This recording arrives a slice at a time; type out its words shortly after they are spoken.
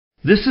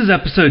This is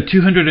episode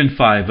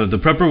 205 of the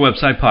Prepper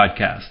Website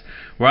Podcast,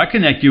 where I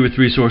connect you with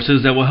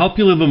resources that will help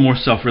you live a more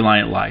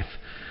self-reliant life.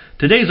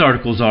 Today's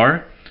articles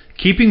are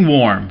Keeping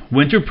Warm,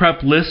 Winter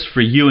Prep Lists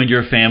for You and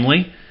Your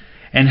Family,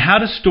 and How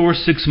to Store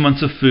 6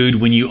 months of food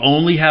when you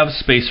only have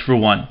space for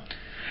one.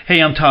 Hey,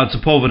 I'm Todd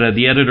Sepulveda,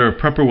 the editor of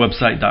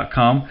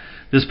PrepperWebsite.com.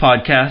 This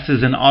podcast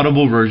is an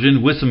audible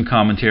version with some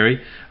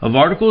commentary of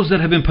articles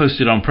that have been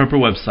posted on Prepper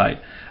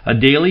Website, a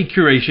daily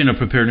curation of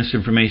preparedness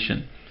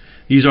information.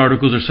 These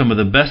articles are some of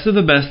the best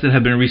that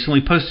have been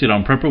recently posted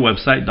on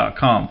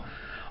PrepperWebsite.com.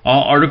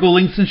 All article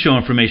links and show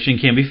information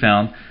can be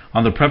found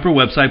on the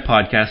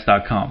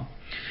PrepperWebsitePodcast.com.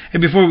 Hey,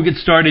 before we get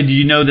started, do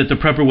you know that the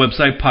Prepper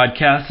Website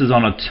Podcast is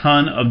on a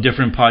ton of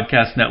different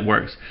podcast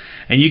networks?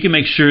 And you can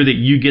make sure that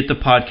you get the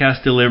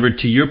podcast delivered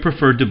to your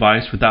preferred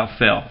device without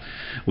fail.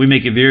 We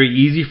make it very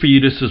easy for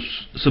you to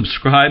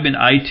subscribe in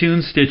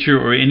iTunes, Stitcher,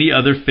 or any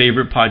other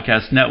favorite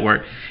podcast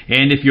network.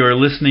 And if you are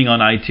listening on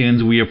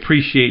iTunes, we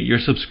appreciate your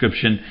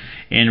subscription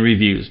and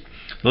reviews.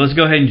 So let's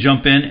go ahead and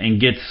jump in and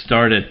get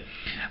started.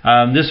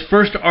 This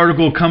first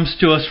article comes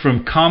to us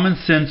from Common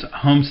Sense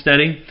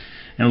Homesteading,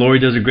 and Lori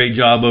does a great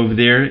job over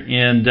there.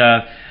 And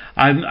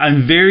I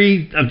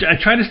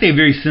try to stay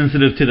very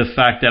sensitive to the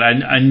fact that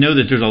I know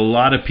that there's a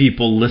lot of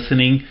people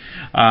listening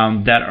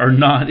that are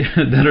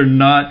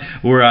not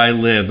where I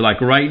live.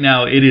 Like right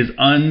now, it is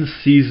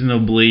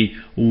unseasonably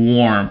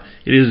warm.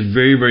 It is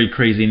very, very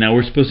crazy. Now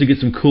we're supposed to get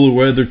some cooler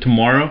weather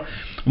tomorrow,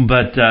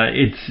 but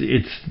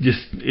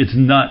it's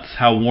nuts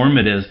how warm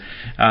it is.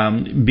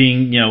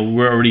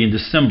 We're already in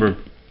December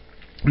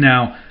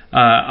now.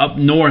 Up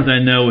north, I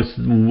know it's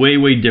way,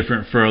 way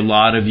different for a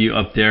lot of you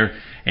up there.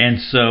 And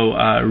so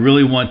I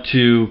really want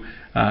to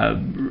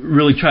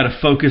really try to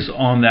focus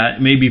on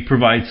that, maybe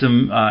provide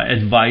some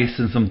advice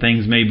and some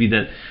things maybe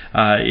that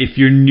if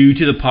you're new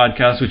to the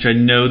podcast, which I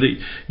know that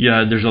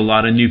there's a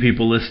lot of new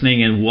people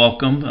listening, and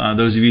welcome.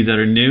 Those of you that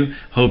are new,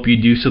 hope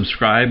you do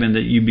subscribe and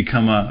that you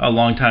become a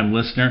long-time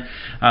listener.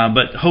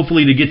 But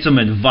hopefully to get some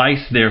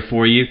advice there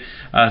for you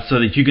so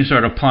that you can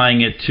start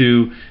applying it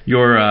to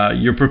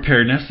your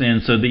preparedness,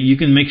 and so that you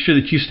can make sure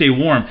that you stay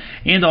warm.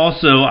 And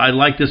also, I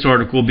like this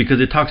article because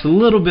it talks a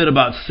little bit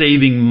about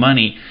saving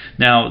money.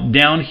 Now,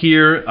 down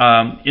here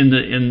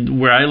in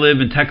where I live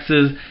in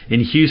Texas, in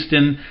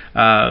Houston,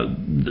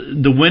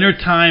 the winter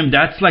time,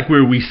 that's like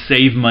where we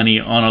save money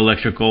on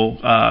electrical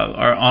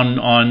or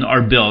on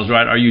our bills,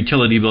 right? Our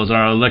utility bills,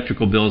 our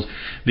electrical bills,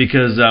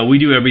 because we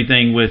do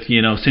everything with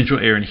central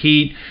air and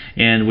heat,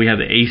 and we have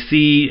the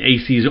AC.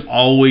 AC is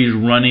always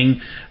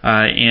running,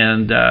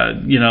 and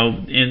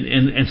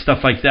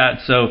stuff like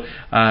that. So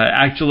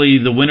actually,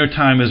 the winter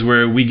time is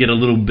where we get a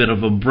little bit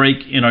of a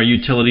break in our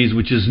utilities,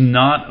 which is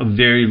not a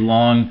very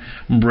long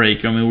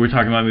break. I mean, we're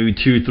talking about maybe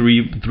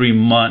 3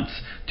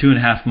 months,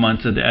 2.5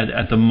 months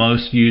at the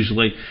most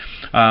usually.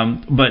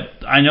 But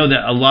I know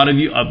that a lot of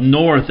you up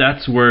north,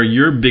 that's where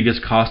your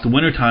biggest cost, the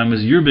wintertime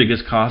is your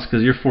biggest cost,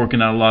 because you're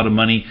forking out a lot of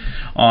money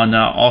on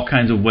all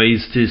kinds of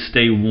ways to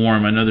stay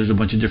warm. I know there's a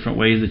bunch of different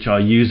ways that y'all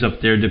use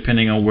up there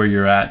depending on where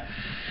you're at.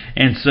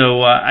 And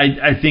so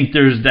I think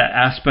there's that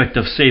aspect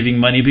of saving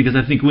money, because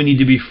I think we need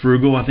to be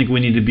frugal. I think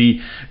we need to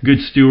be good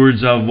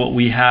stewards of what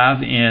we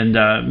have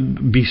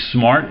and be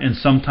smart. And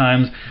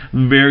sometimes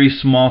very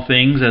small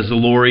things, as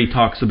Lori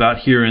talks about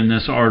here in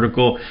this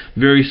article,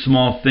 very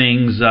small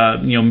things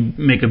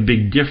make a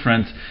big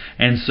difference.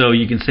 And so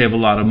you can save a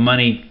lot of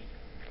money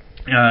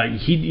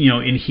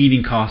in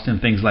heating costs and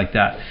things like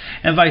that,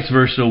 and vice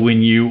versa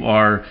when you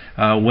are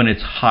when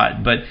it's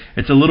hot. But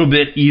it's a little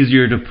bit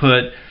easier to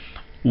put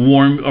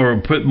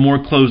more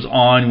clothes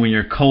on when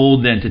you're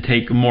cold than to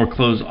take more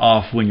clothes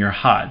off when you're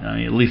hot. I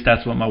mean, at least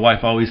that's what my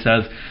wife always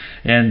says,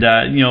 and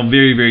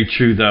very, very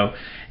true though.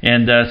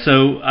 And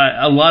so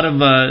a lot of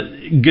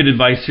good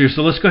advice here.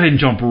 So let's go ahead and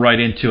jump right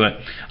into it.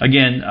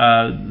 Again,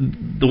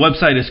 the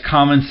website is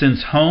Common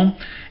Sense Home,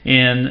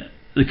 and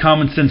the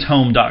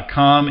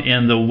commonsensehome.com,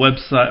 and the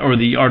website or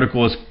the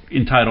article is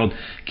entitled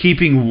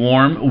Keeping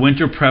Warm,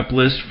 Winter Prep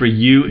List for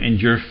You and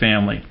Your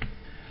Family.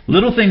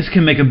 Little things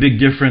can make a big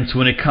difference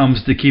when it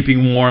comes to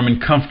keeping warm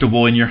and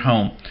comfortable in your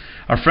home.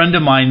 A friend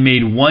of mine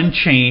made one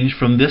change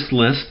from this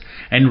list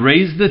and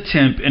raised the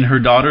temp in her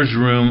daughter's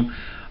room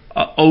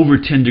over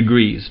 10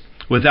 degrees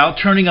without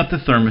turning up the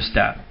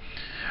thermostat.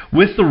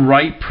 With the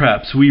right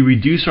preps, we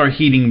reduce our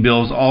heating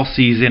bills all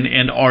season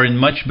and are in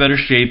much better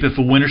shape if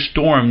a winter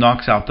storm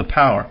knocks out the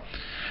power.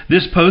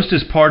 This post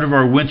is part of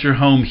our Winter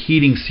Home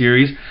Heating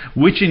series,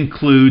 which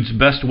includes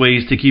best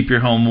ways to keep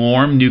your home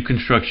warm, new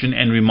construction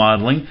and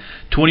remodeling,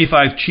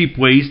 25 cheap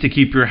ways to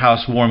keep your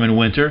house warm in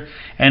winter,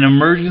 and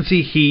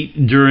emergency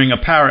heat during a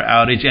power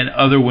outage and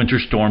other winter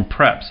storm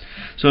preps.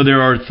 So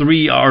there are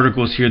 3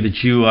 articles here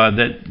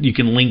that you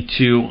can link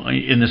to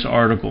in this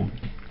article.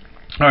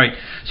 All right,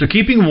 so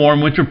keeping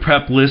warm, winter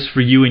prep list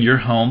for you and your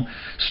home.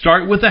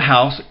 Start with the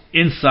house,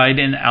 inside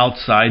and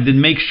outside,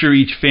 then make sure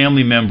each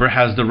family member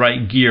has the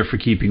right gear for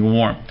keeping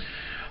warm.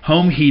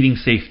 Home heating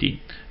safety.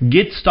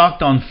 Get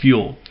stocked on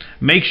fuel.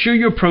 Make sure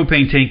your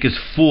propane tank is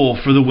full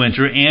for the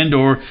winter and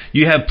or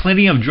you have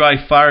plenty of dry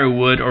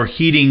firewood or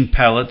heating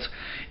pellets.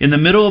 In the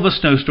middle of a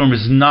snowstorm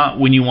is not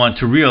when you want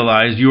to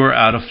realize you are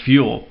out of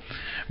fuel.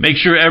 Make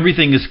sure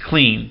everything is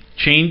clean.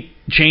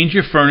 Change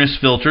your furnace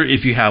filter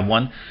if you have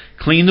one.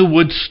 Clean the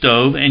wood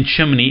stove and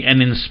chimney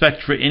and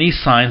inspect for any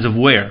signs of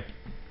wear.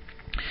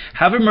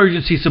 Have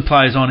emergency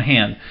supplies on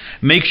hand.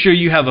 Make sure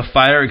you have a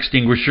fire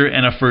extinguisher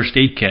and a first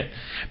aid kit,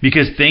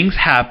 because things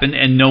happen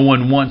and no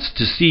one wants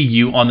to see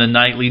you on the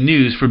nightly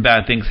news for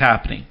bad things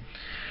happening.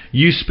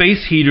 Use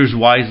space heaters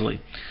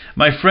wisely.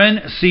 My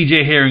friend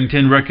C.J.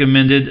 Harrington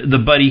recommended the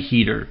Buddy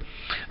heater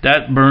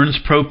that burns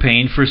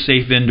propane for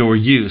safe indoor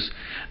use.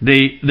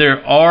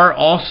 There are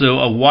also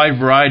a wide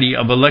variety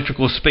of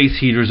electrical space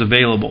heaters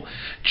available.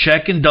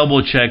 Check and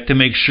double check to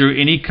make sure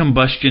any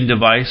combustion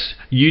device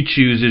you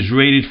choose is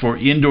rated for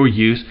indoor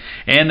use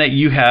and that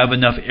you have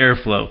enough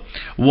airflow.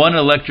 On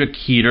electric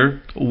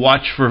heater,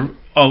 watch for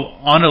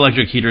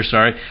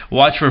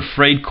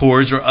frayed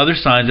cords or other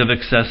signs of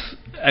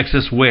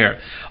excess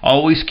wear.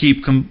 Always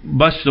keep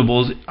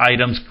combustibles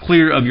items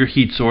clear of your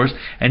heat source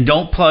and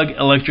don't plug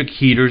electric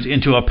heaters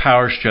into a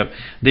power strip.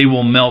 They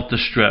will melt the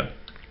strip.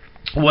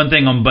 One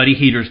thing on Buddy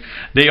heaters,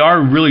 they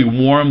are really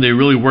warm, they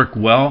really work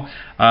well,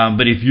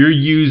 but if you're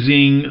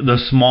using the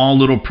small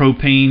little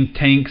propane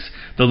tanks,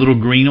 the little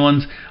green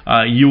ones,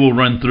 you will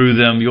run through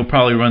them. You'll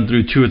probably run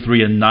through 2 or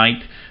 3 a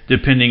night,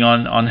 depending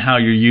on how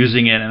you're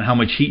using it and how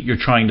much heat you're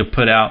trying to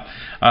put out.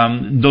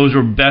 Those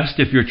are best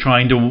if you're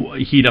trying to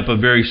heat up a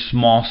very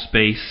small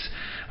space,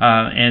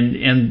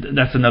 and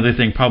that's another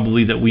thing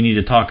probably that we need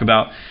to talk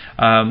about.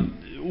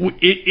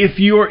 If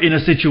you're in a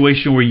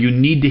situation where you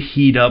need to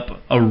heat up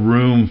a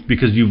room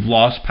because you've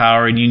lost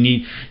power and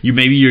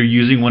maybe you're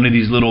using one of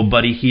these little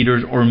Buddy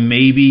heaters, or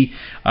maybe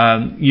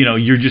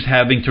you're just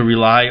having to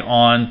rely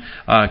on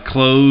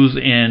clothes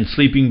and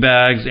sleeping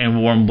bags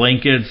and warm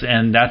blankets,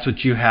 and that's what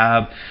you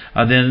have,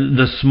 then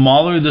the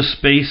smaller the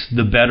space,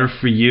 the better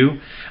for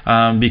you,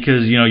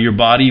 because your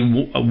body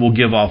will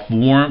give off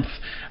warmth.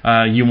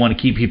 You want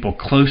to keep people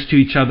close to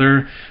each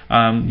other.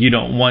 You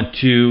don't want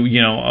to,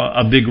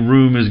 a big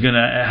room is going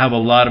to have a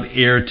lot of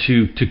air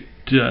to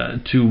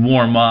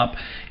warm up,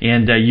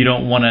 and you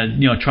don't want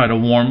to, try to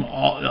warm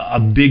a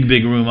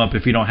big room up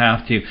if you don't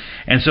have to.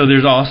 And so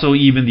there's also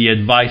even the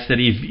advice that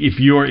if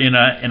you're in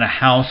a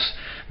house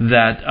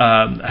that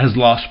has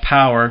lost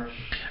power,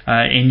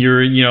 and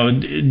you're,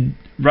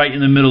 right in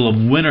the middle of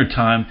winter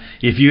time,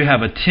 if you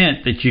have a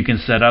tent that you can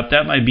set up,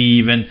 that might be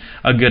even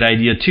a good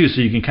idea too. So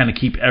you can kind of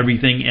keep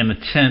everything in a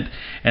tent,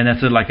 and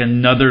that's like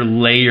another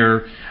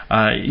layer,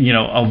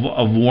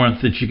 of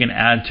warmth that you can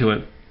add to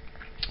it.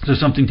 So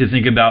something to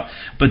think about.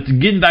 But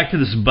getting back to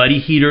this Buddy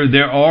heater,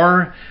 there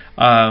are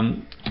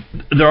adapters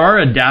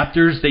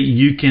that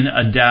you can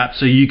adapt.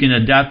 So you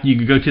can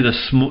go to the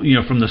small,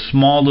 from the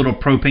small little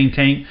propane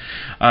tank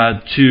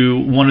to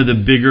one of the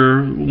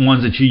bigger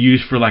ones that you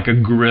use for like a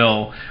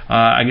grill.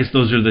 I guess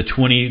those are the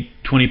 20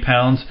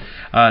 pound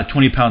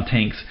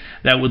tanks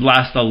that would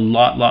last a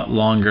lot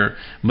longer.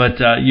 But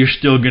you're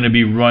still going to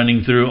be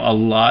running through a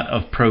lot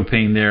of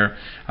propane there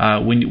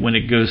when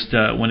it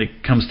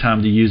comes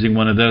time to using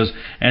one of those.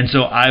 And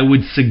so I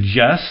would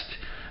suggest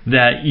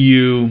that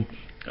you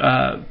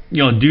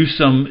do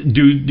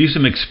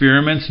some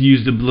experiments,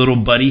 use the little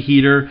Buddy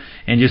heater,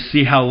 and just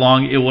see how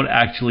long it would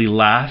actually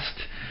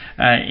last,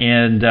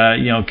 and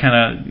kind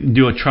of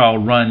do a trial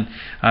run,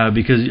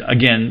 because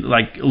again,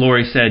 like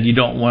Lori said, you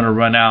don't want to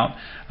run out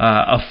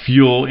of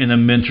fuel in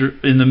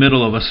the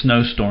middle of a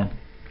snowstorm.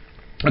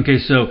 Okay,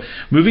 so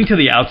moving to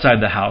the outside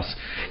of the house.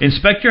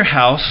 Inspect your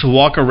house,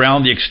 walk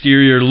around the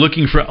exterior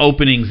looking for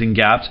openings and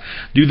gaps.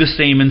 Do the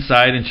same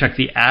inside and check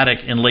the attic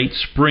in late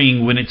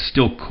spring when it's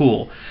still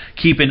cool.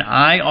 Keep an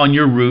eye on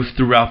your roof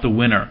throughout the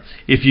winter.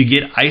 If you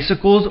get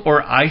icicles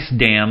or ice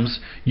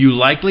dams, you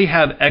likely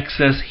have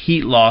excess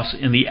heat loss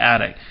in the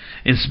attic.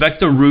 Inspect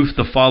the roof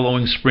the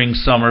following spring,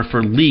 summer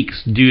for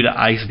leaks due to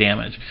ice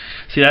damage.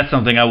 See, that's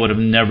something I would have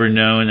never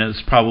known.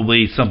 It's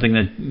probably something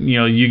that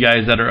you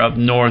guys that are up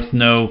north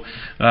know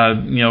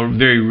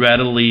very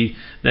readily,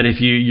 that if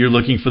you're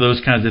looking for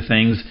those kinds of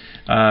things,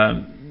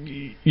 and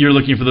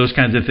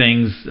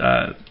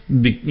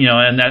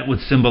that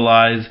would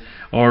symbolize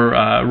or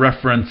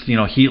reference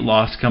heat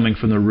loss coming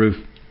from the roof.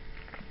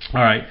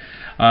 All right.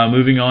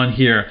 Moving on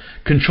here.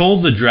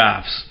 Control the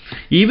drafts.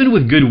 Even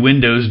with good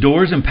windows,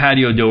 doors, and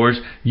patio doors,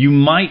 you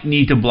might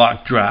need to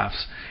block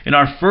drafts. In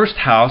our first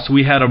house,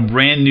 we had a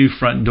brand new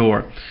front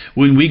door.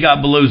 When we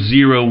got below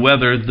zero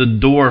weather, the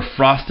door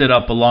frosted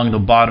up along the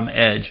bottom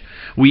edge.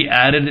 We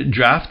added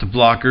draft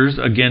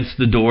blockers against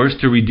the doors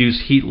to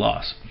reduce heat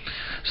loss.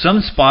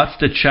 Some spots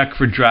to check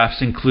for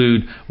drafts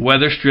include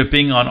weather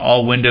stripping on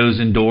all windows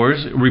and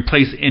doors.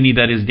 Replace any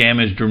that is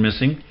damaged or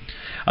missing.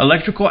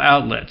 Electrical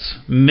outlets.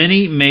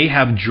 Many may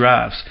have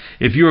drafts.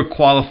 If you are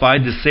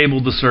qualified,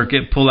 disable the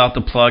circuit, pull out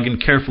the plug,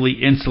 and carefully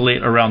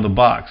insulate around the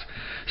box.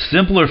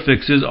 Simpler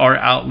fixes are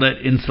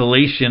outlet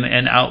insulation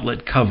and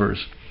outlet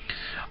covers.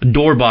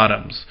 Door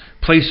bottoms.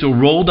 Place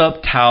rolled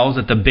up towels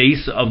at the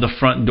base of the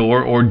front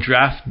door or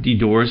drafty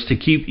doors to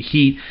keep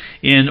heat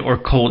in or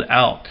cold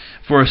out.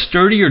 For a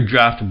sturdier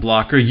draft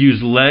blocker,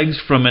 use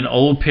legs from an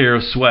old pair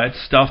of sweats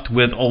stuffed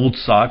with old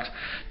socks,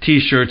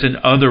 t-shirts, and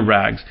other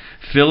rags.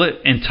 Fill it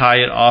and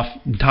tie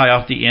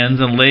off the ends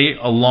and lay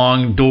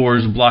along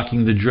doors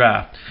blocking the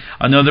draft.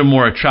 Another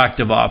more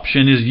attractive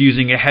option is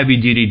using a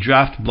heavy-duty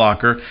draft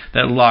blocker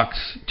that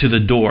locks to the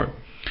door.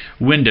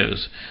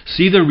 Windows.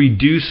 See the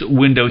reduce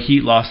window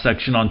heat loss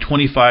section on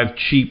 25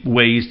 cheap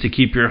ways to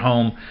keep your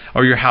home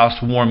or your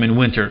house warm in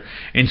winter.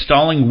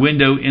 Installing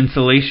window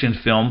insulation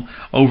film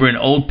over an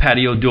old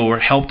patio door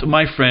helped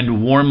my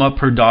friend warm up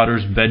her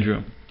daughter's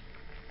bedroom.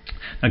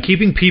 Now,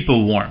 keeping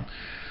people warm.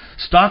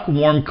 Stock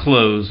warm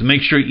clothes.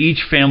 Make sure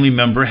each family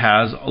member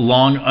has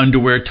long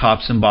underwear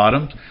tops and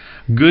bottoms,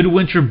 good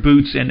winter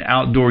boots, and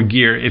outdoor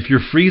gear. If you're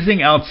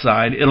freezing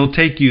outside, it'll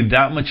take you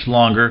that much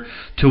longer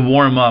to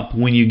warm up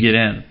when you get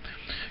in.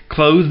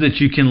 Clothes that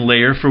you can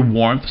layer for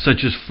warmth,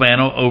 such as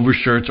flannel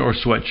overshirts or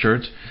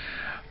sweatshirts.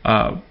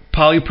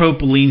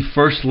 Polypropylene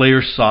first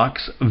layer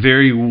socks,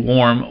 very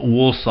warm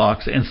wool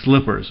socks, and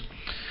slippers.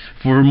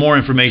 For more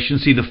information,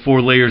 see the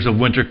 4 layers of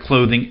winter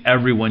clothing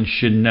everyone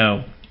should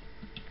know.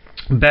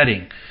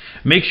 Bedding.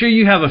 Make sure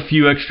you have a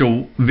few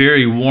extra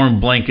very warm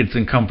blankets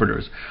and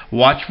comforters.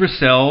 Watch for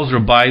sales or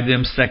buy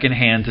them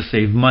secondhand to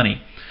save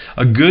money.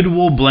 A good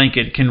wool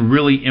blanket can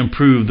really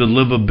improve the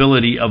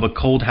livability of a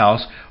cold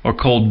house or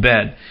cold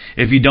bed.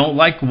 If you don't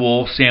like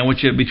wool,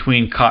 sandwich it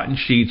between cotton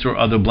sheets or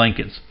other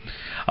blankets.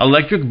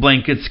 Electric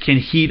blankets can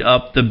heat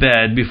up the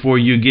bed before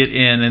you get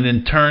in and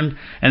then turn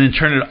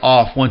it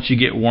off once you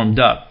get warmed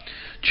up.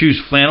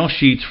 Choose flannel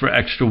sheets for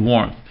extra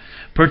warmth.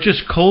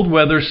 Purchase cold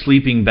weather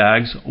sleeping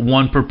bags,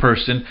 1 per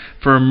person,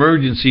 for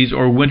emergencies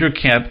or winter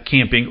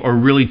camping or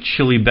really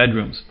chilly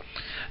bedrooms.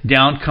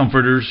 Down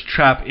comforters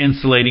trap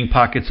insulating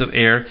pockets of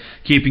air,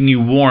 keeping you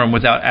warm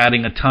without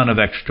adding a ton of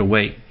extra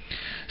weight.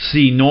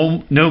 See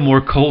No More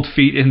Cold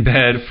Feet in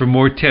Bed for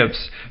more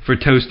tips for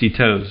toasty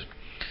toes.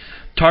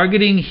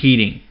 Targeting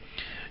heating.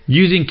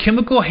 Using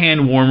chemical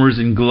hand warmers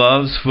in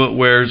gloves,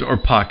 footwears, or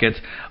pockets,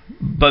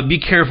 but be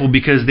careful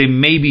because they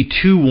may be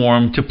too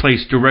warm to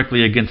place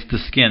directly against the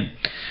skin.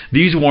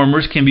 These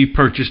warmers can be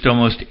purchased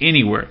almost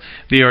anywhere.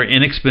 They are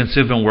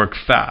inexpensive and work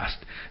fast.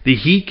 The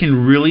heat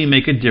can really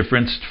make a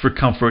difference for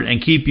comfort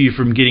and keep you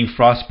from getting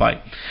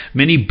frostbite.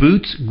 Many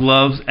boots,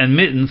 gloves, and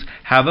mittens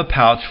have a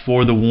pouch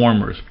for the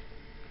warmers.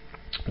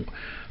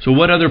 So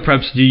what other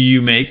preps do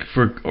you make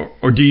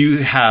or do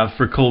you have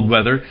for cold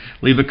weather?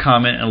 Leave a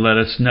comment and let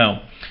us know.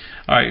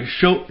 All right,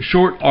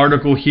 short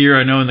article here.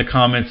 I know in the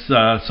comments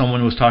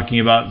someone was talking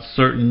about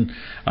certain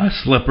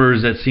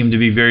slippers that seem to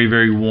be very,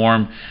 very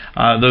warm,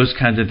 those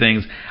kinds of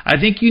things. I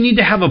think you need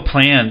to have a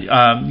plan.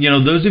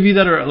 Those of you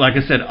that are, like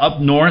I said, up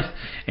north,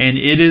 and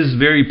it is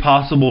very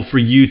possible for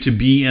you to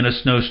be in a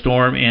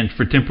snowstorm and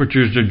for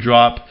temperatures to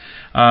drop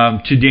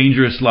to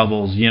dangerous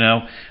levels.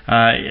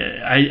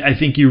 I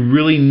think you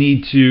really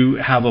need to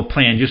have a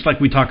plan, just like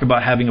we talk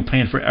about having a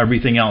plan for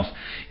everything else.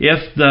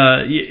 If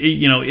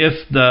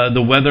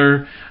the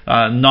weather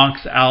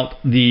knocks out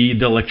the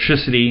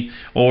electricity,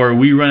 or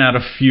we run out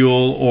of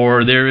fuel,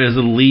 or there is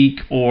a leak,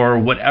 or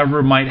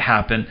whatever might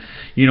happen,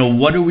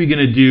 what are we going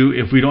to do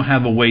if we don't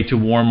have a way to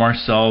warm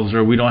ourselves,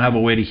 or we don't have a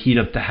way to heat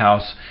up the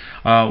house?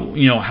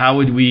 How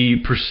would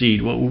we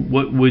proceed?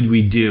 What would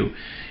we do?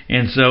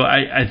 And so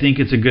I think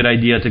it's a good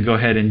idea to go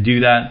ahead and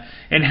do that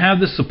and have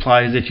the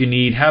supplies that you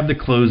need, have the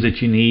clothes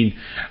that you need,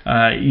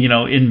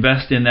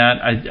 invest in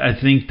that. I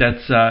think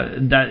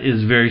that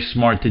is very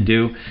smart to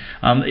do.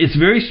 It's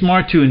very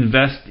smart to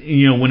invest,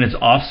 when it's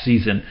off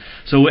season.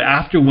 So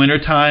after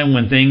wintertime,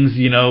 when things,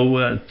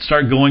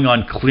 start going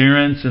on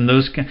clearance and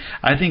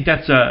I think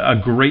that's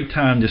a great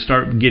time to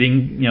start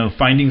getting,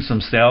 finding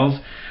some sales.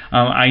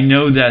 I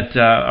know that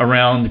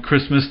around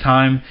Christmas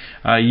time,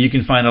 you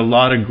can find a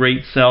lot of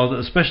great sales,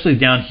 especially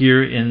down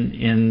here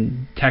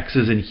in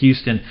Texas and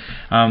Houston.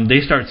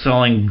 They start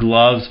selling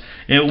gloves,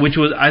 which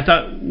I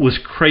thought was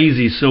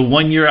crazy. So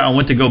one year I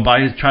went to go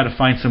try to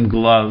find some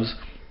gloves.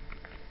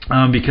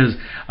 Because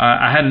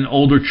I had an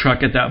older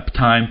truck at that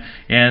time,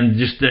 and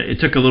it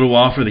took a little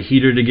while for the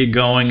heater to get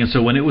going, and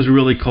so when it was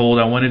really cold,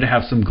 I wanted to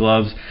have some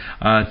gloves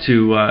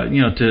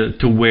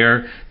to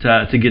wear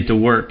to get to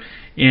work.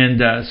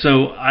 And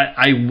so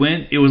I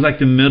went. It was like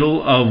the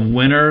middle of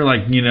winter,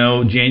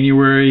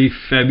 January,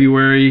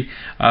 February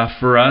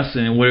for us,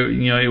 and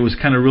it was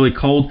kind of really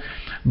cold.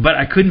 But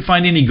I couldn't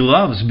find any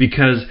gloves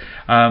because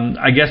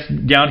I guess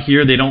down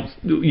here they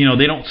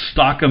don't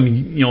stock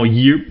them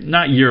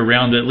not year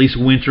round, but at least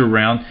winter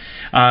round.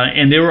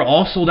 And they were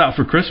all sold out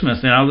for Christmas.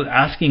 And I was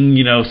asking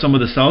some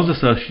of the sales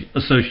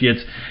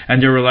associates,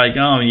 and they were like,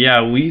 "Oh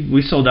yeah,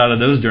 we sold out of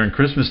those during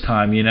Christmas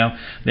time.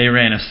 They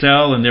ran a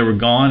sale and they were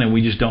gone, and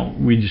we just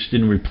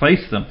didn't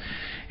replace them."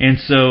 And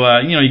so,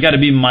 you got to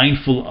be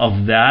mindful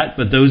of that.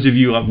 But those of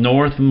you up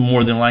north,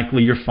 more than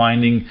likely, you're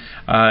finding,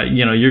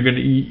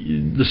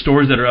 the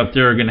stores that are up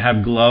there are going to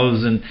have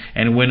gloves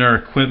and winter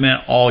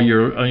equipment all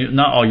year,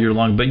 not all year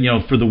long, but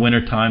for the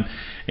winter time.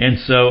 And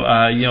so,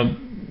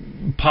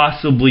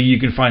 possibly you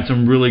can find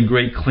some really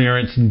great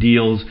clearance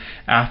deals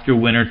after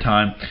winter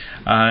time.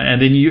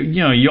 And then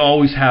you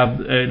always have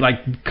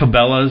like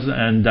Cabela's,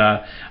 and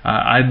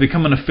I've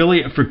become an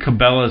affiliate for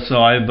Cabela's,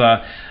 so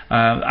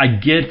I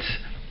get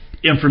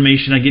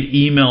information, I get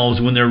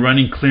emails when they're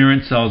running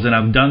clearance sales, and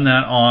I've done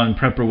that on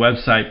Prepper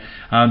website.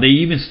 They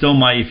even still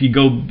might, if you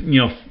go,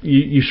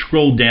 you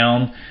scroll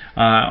down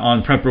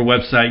on Prepper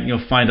website,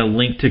 you'll find a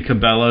link to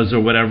Cabela's or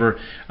whatever.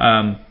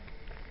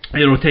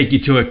 It'll take you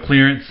to a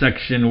clearance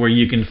section where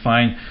you can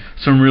find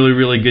some really,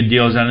 really good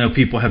deals. I know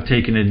people have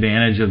taken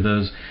advantage of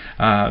those,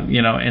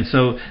 and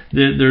so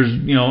there's,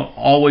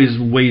 always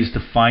ways to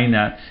find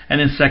that.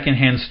 And then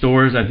secondhand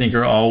stores, I think,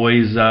 are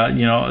always,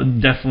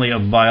 definitely a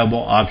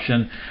viable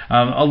option.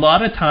 A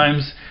lot of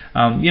times,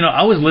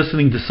 I was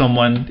listening to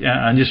someone,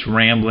 I'm just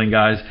rambling,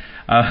 guys,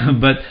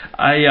 but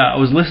I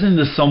was listening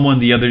to someone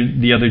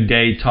the other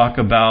day talk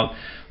about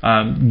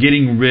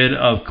getting rid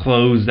of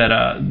clothes that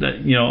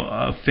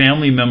a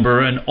family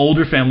member, an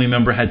older family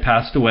member, had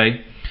passed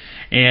away,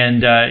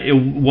 and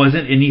it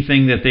wasn't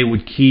anything that they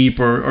would keep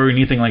or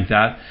anything like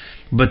that.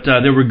 But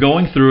they were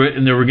going through it,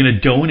 and they were going to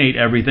donate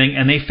everything,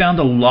 and they found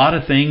a lot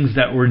of things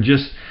that were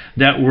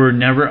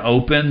never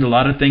opened, a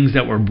lot of things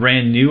that were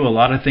brand new, a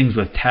lot of things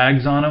with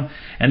tags on them,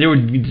 and they were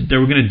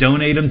going to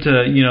donate them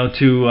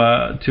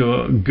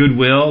to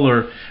Goodwill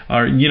or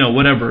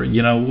whatever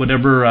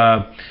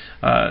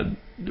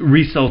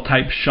resale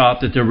type shop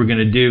that they were going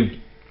to do.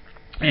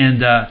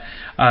 And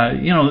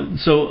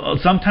so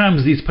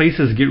sometimes these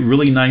places get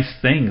really nice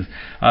things.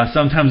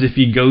 Sometimes if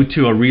you go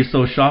to a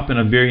resale shop in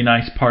a very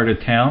nice part of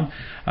town,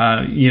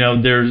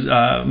 there's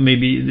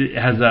maybe it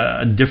has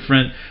a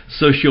different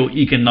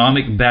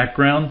socioeconomic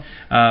background.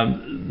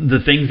 The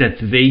things that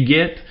they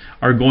get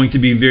are going to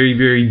be very,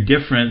 very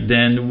different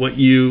than what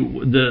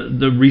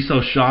the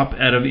resale shop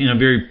in a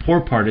very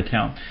poor part of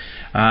town.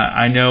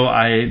 I know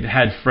I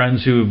had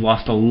friends who have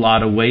lost a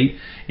lot of weight,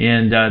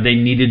 and they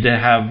needed to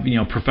have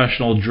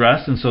professional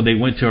dress, and so they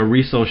went to a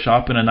resale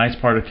shop in a nice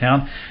part of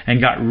town and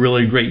got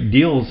really great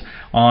deals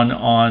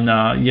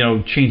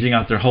on changing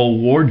out their whole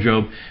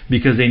wardrobe,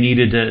 because they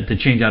needed to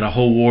change out a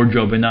whole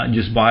wardrobe and not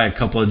just buy a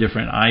couple of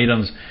different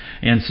items.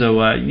 And so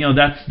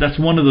that's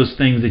one of those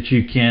things that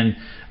you can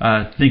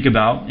think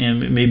about,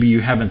 and maybe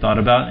you haven't thought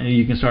about, and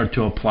you can start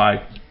to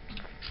apply.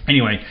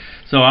 Anyway,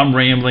 so I'm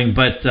rambling,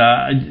 but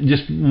I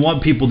just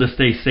want people to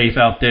stay safe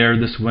out there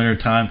this winter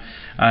time,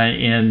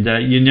 and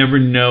you never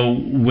know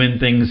when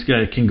things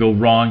can go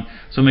wrong.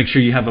 So make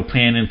sure you have a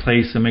plan in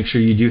place, and make sure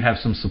you do have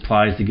some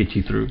supplies to get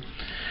you through.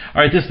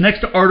 All right, this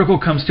next article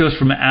comes to us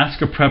from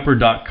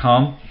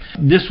AskAPrepper.com.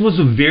 This was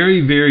a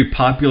very, very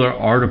popular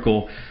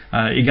article.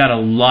 It got a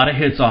lot of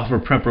hits off our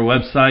Prepper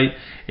website,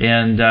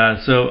 and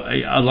so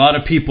a lot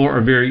of people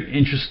are very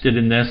interested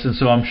in this, and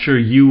so I'm sure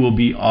you will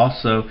be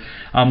also.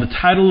 The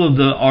title of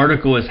the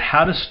article is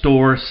 "How to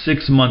Store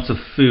 6 Months of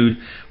Food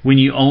When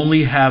You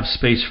Only Have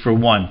Space for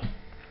One."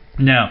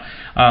 Now,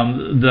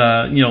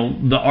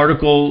 the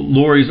article,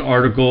 Lori's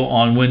article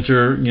on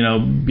winter,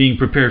 being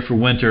prepared for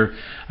winter,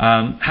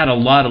 had a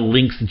lot of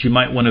links that you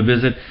might want to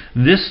visit.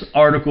 This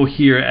article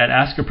here at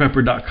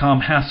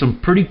AskAPrepper.com has some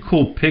pretty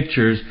cool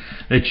pictures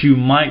that you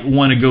might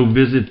want to go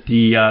visit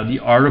the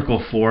article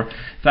for.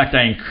 In fact,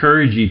 I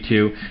encourage you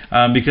to,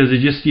 because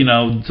it's just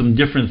some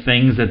different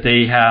things that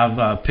they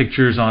have,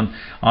 pictures on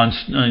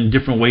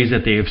different ways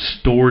that they have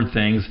stored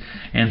things,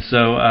 and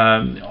so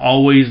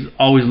always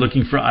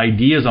looking for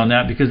ideas on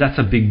that, because that's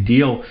a big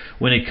deal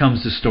when it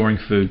comes to storing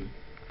food,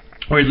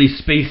 or at least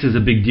space is a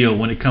big deal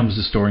when it comes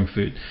to storing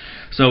food.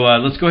 So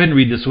let's go ahead and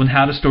read this one: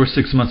 How to Store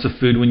 6 Months of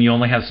Food When You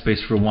Only Have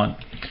Space for One.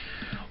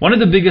 One of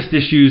the biggest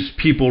issues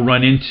people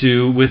run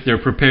into with their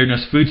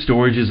preparedness food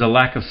storage is a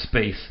lack of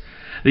space.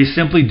 They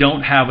simply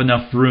don't have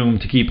enough room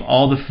to keep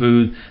all the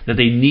food that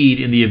they need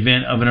in the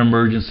event of an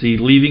emergency,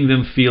 leaving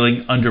them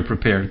feeling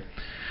underprepared.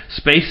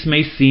 Space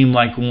may seem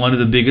like one of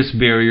the biggest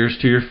barriers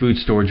to your food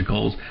storage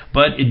goals,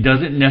 but it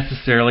doesn't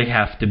necessarily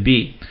have to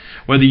be.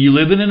 Whether you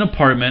live in an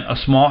apartment, a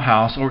small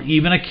house, or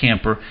even a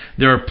camper,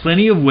 there are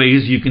plenty of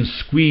ways you can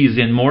squeeze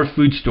in more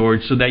food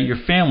storage so that your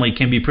family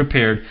can be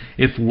prepared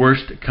if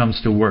worst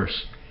comes to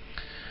worst.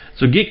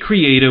 So get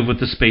creative with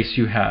the space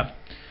you have.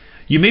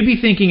 You may be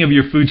thinking of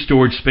your food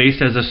storage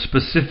space as a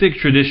specific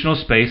traditional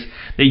space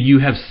that you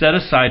have set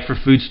aside for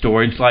food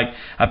storage, like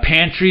a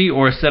pantry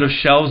or a set of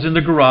shelves in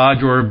the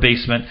garage or a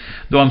basement,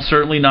 though I'm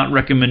certainly not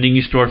recommending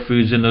you store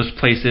foods in those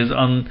places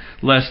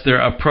unless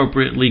they're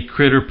appropriately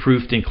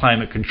critter-proofed and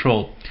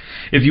climate-controlled.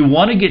 If you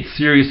want to get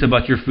serious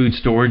about your food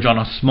storage on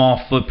a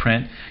small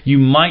footprint, you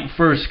might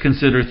first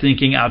consider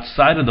thinking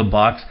outside of the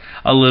box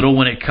a little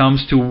when it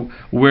comes to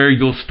where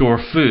you'll store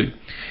food.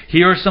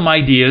 Here are some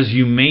ideas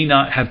you may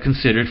not have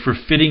considered for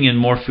fitting in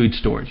more food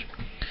storage.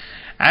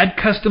 Add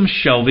custom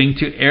shelving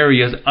to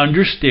areas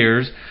under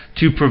stairs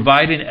to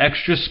provide an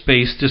extra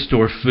space to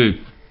store food.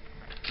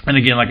 And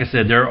again, like I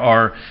said, there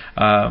are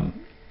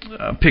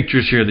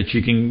pictures here that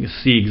you can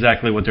see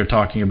exactly what they're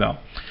talking about.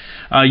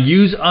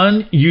 Use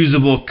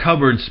unusable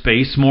cupboard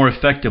space more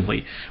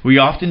effectively. We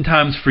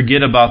oftentimes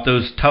forget about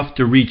those tough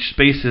to reach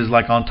spaces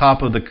like on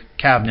top of the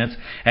cabinets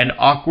and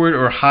awkward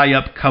or high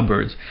up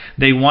cupboards.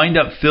 They wind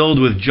up filled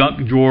with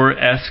junk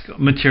drawer-esque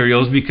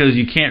materials because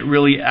you can't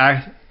really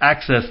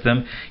access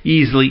them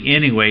easily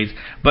anyways,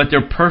 but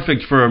they're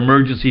perfect for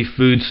emergency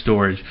food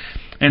storage.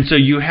 And so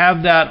you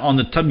have that on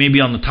the top, maybe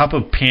on the top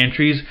of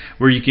pantries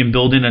where you can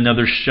build in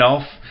another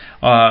shelf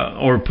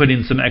or put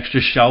in some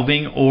extra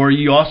shelving, or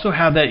you also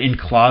have that in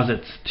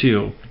closets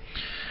too.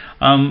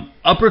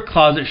 Upper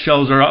closet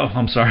shelves are,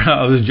 I'm sorry,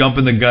 I was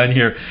jumping the gun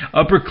here.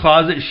 Upper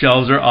closet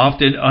shelves are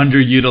often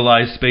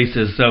underutilized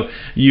spaces. So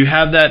you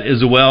have that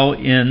as well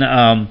in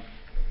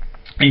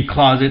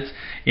closets.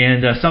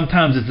 And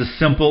sometimes it's as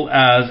simple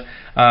as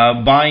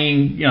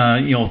buying,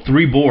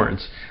 3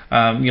 boards.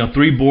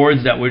 3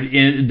 boards that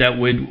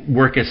would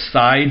work as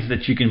sides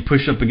that you can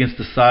push up against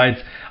the sides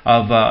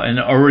of an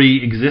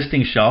already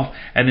existing shelf,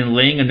 and then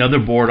laying another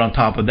board on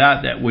top of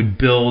that would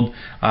build,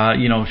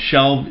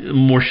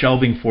 more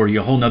shelving for you,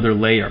 a whole nother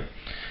layer.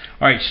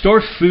 All right,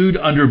 store food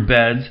under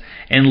beds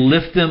and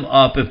lift them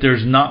up if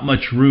there's not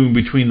much room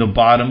between the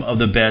bottom of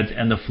the beds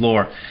and the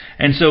floor.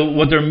 And so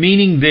what they're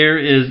meaning there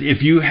is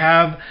if you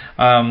have,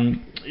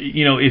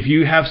 if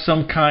you have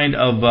some kind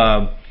of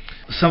a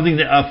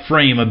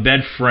frame, a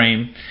bed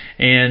frame,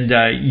 and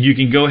you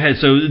can go ahead.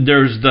 So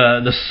there's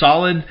the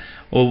solid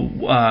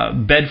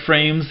bed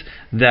frames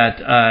that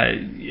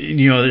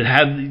that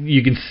have,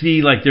 you can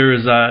see like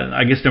there's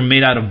I guess they're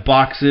made out of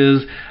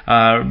boxes,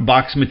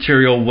 box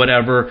material,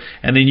 whatever,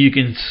 and then you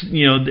can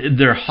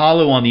they're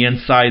hollow on the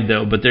inside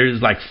though, but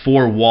there's like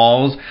 4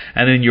 walls,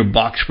 and then your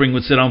box spring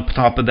would sit on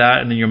top of that,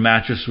 and then your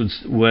mattress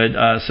would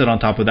sit on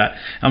top of that.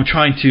 I'm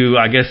trying to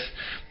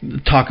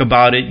talk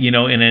about it in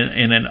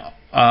an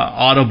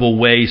audible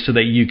way so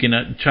that you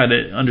can try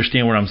to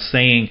understand what I'm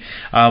saying,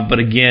 but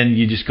again,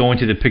 you just go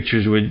into the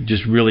pictures would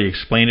just really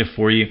explain it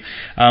for you.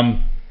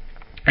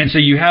 And so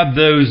you have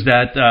those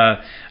that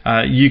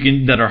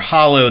that are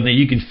hollow and that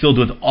you can fill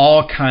with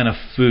all kind of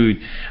food.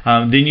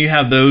 Then you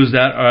have those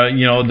that are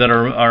that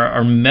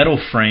are metal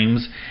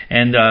frames,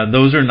 and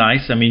those are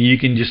nice. I mean, you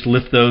can just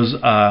lift those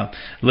up,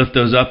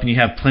 and you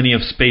have plenty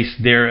of space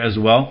there as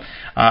well.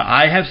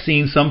 I have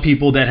seen some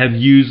people that have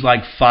used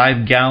like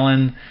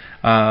 5-gallon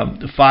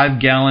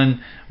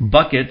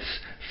buckets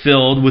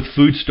filled with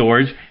food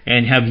storage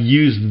and have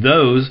used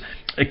those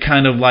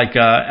kind of like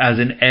as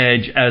an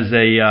edge, as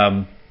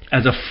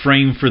a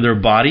frame for their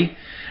body,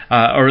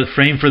 or a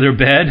frame for their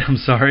bed, I'm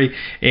sorry,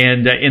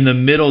 and in the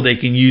middle they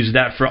can use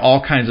that for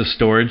all kinds of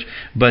storage,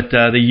 but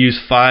they use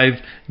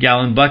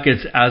 5-gallon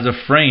buckets as a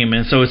frame,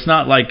 and so it's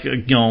not like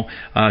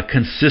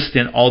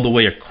consistent all the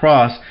way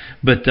across,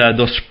 but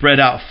they'll spread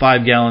out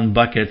 5-gallon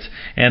buckets,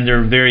 and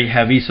they're very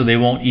heavy, so they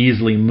won't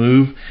easily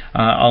move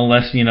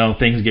unless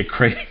things get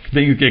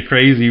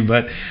crazy.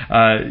 But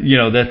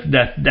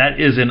that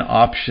is an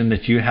option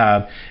that you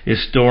have,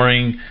 is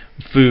storing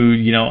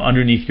food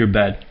underneath your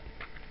bed.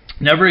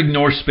 Never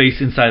ignore space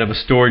inside of a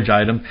storage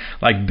item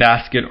like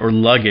basket or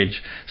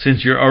luggage.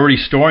 Since you're already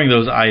storing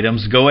those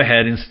items, go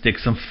ahead and stick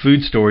some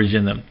food storage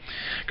in them.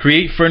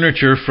 Create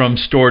furniture from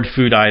stored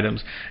food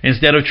items.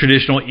 Instead of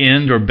traditional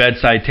end or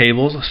bedside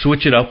tables,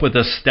 switch it up with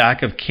a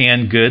stack of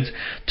canned goods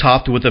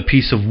topped with a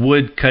piece of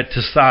wood cut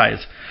to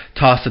size.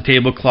 Toss a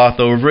tablecloth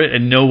over it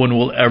and no one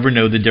will ever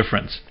know the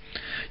difference.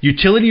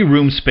 Utility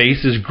room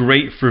space is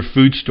great for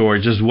food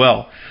storage as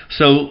well,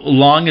 so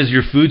long as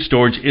your food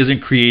storage isn't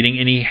creating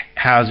any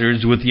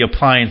hazards with the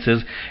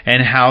appliances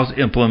and house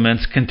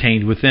implements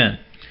contained within.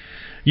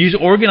 Use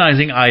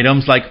organizing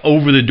items like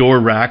over-the-door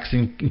racks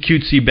and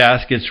cutesy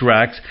baskets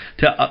racks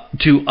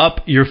to up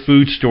your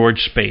food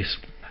storage space.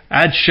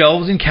 Add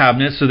shelves and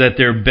cabinets so that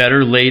they're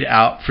better laid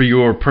out for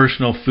your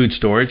personal food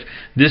storage.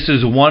 This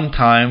is one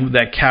time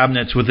that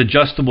cabinets with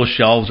adjustable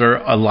shelves are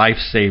a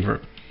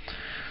lifesaver.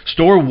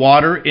 Store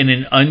water in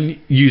an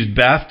unused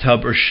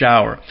bathtub or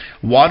shower.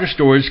 Water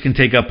storage can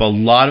take up a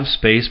lot of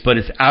space, but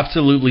it's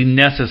absolutely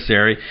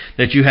necessary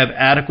that you have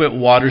adequate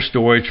water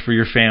storage for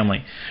your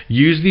family.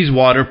 Use these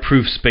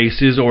waterproof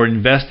spaces or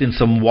invest in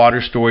some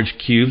water storage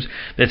cubes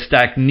that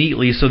stack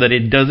neatly so that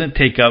it doesn't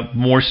take up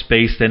more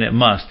space than it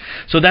must.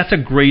 So that's a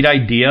great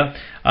idea.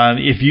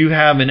 If you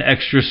have an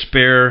extra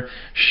spare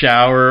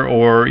shower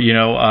or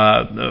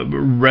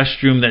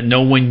restroom that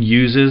no one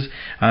uses,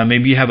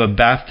 maybe you have a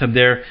bathtub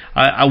there,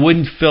 I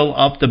wouldn't fill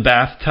up the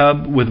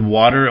bathtub with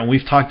water, and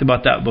we've talked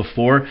about that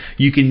before.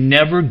 You can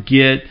never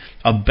get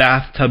a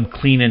bathtub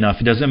clean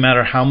enough. It doesn't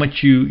matter how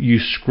much you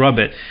scrub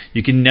it.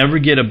 You can never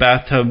get a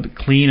bathtub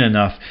clean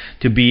enough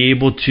to be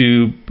able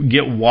to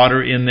get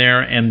water in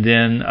there and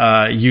then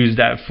use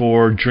that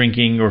for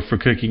drinking or for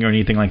cooking or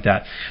anything like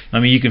that.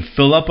 I mean, you can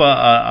fill up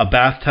a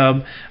bathtub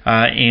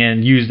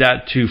and use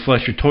that to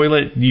flush your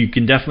toilet. You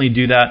can definitely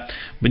do that,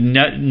 but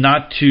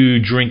not to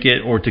drink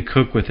it or to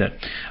cook with it.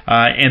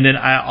 And then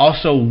I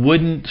also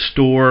wouldn't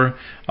store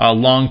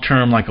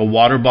long-term like a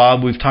water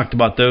bob. We've talked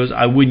about those.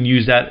 I wouldn't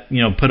use that,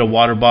 put a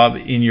water bob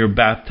in your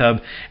bathtub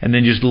and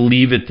then just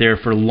leave it there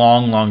for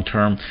long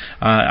term.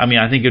 I mean,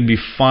 I think it'd be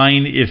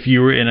fine if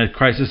you were in a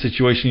crisis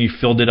situation, you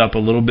filled it up a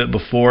little bit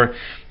before,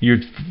 you're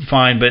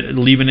fine, but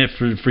leaving it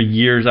for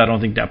years, I don't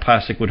think that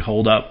plastic would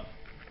hold up.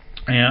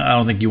 And I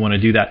don't think you want to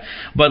do that.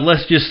 But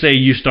let's just say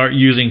you start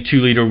using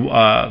 2-liter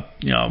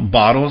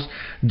bottles.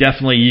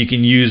 Definitely you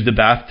can use the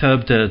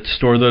bathtub to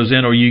store those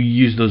in, or you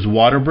use those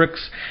water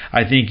bricks.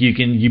 I think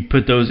you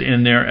put those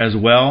in there as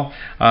well,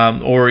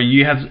 or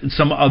you have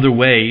some other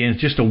way, and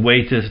it's just a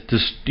way to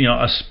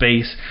a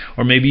space,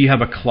 or maybe you have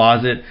a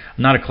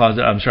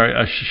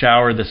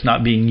shower that's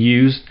not being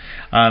used.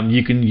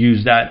 You can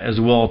use that as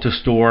well to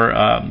store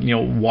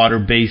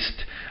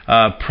water-based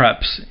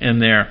preps in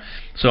there.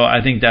 So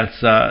I think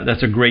that's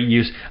a great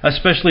use,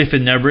 especially if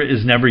it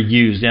is never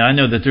used. And I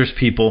know that there's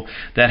people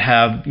that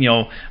have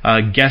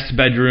guest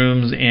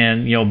bedrooms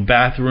and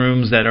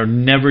bathrooms that are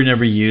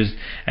never used,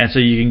 and so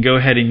you can go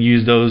ahead and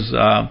use those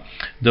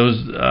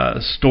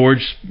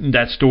storage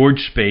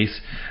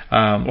space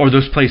or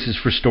those places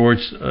for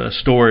storage,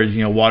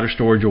 water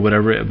storage or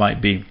whatever it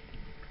might be.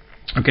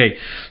 Okay,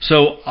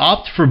 so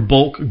opt for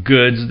bulk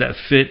goods that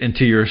fit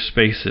into your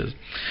spaces.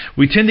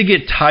 We tend to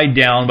get tied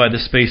down by the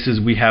spaces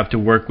we have to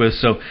work with,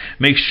 so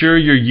make sure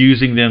you're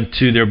using them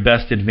to their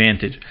best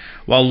advantage.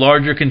 While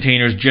larger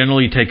containers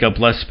generally take up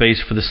less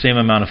space for the same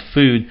amount of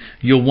food,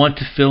 you'll want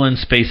to fill in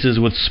spaces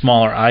with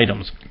smaller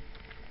items.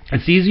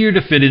 It's easier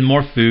to fit in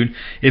more food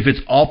if it's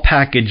all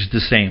packaged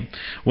the same.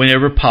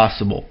 Whenever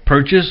possible,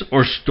 purchase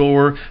or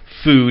store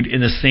food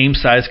in the same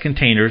size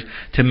containers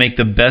to make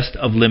the best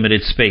of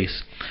limited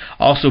space.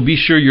 Also, be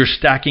sure you're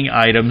stacking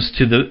items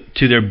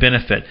to their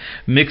benefit.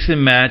 Mix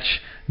and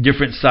match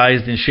different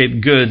sized and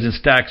shaped goods and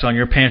stacks on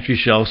your pantry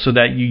shelf so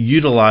that you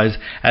utilize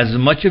as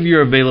much of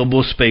your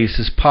available space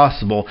as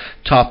possible,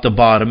 top to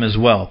bottom as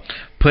well.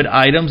 Put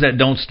items that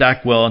don't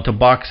stack well into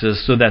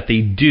boxes so that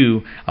they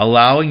do,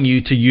 allowing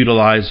you to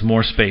utilize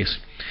more space.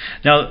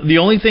 Now, the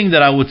only thing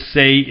that I would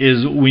say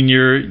is when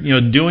you're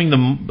doing the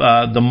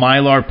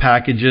Mylar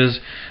packages,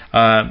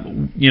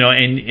 and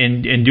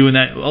doing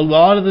that, a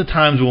lot of the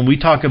times when we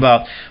talk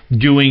about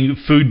doing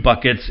food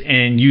buckets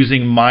and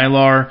using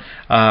Mylar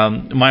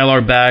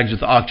bags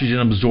with oxygen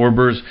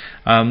absorbers,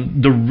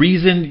 the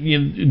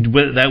reason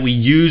that we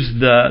use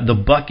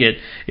the bucket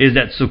is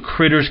that so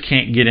critters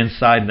can't get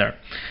inside there.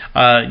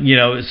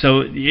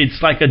 So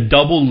it's like a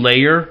double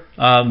layer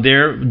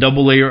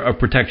of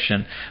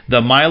protection.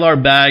 The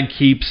Mylar bag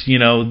keeps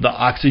the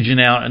oxygen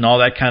out and all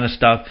that kind of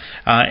stuff,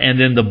 and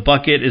then the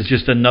bucket is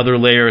just another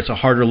layer. It's a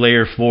harder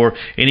layer for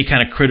any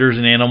kind of critters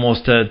and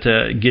animals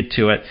to get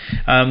to it.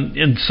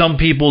 And some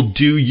people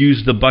do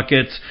use the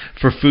buckets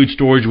for food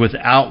storage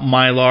without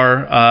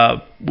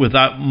Mylar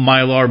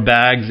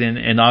bags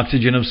and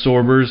oxygen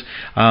absorbers.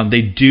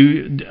 They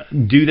do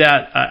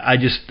that.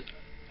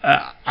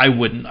 I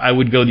wouldn't. I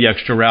would go the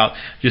extra route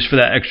just for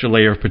that extra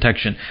layer of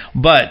protection.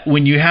 But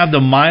when you have the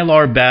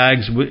Mylar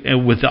bags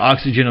with the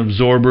oxygen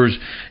absorbers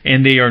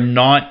and they are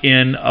not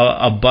in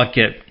a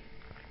bucket,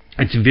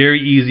 it's very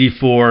easy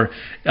for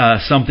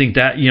something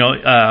that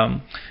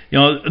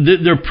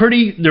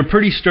they're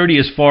pretty sturdy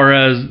as far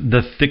as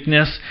the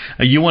thickness.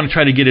 You want to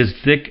try to get as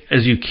thick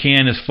as you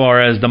can as far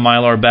as the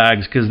Mylar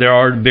bags, because there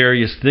are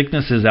various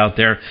thicknesses out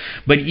there.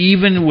 But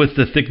even with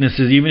the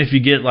thicknesses, even if you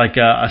get like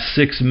a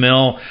 6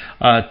 mil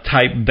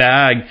type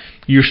bag,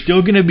 you're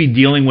still going to be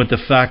dealing with the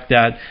fact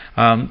that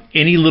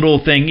any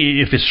little thing,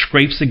 if it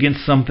scrapes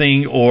against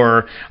something,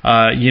 or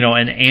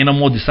an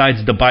animal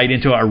decides to bite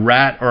into it, a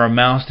rat or a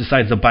mouse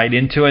decides to bite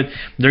into it,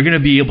 they're going to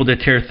be able to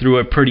tear through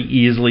it pretty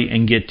easily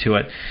and get to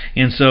it.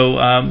 And so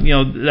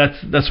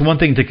that's one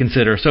thing to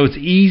consider. So it's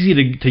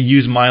easy to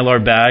use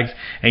Mylar bags,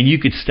 and you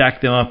could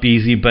stack them up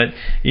easy, but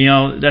you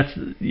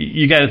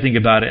got to think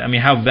about it. I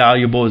mean, how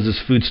valuable is this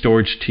food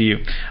storage to you?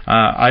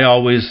 I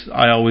always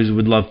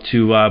would love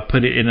to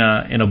put it in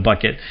a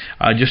bucket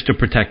just to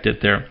protect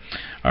it there.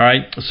 All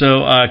right,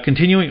 so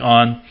continuing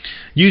on,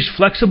 use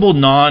flexible,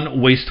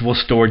 non-wasteful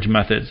storage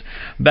methods.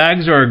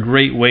 Bags are a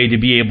great way to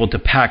be able to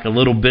pack a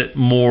little bit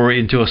more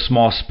into a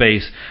small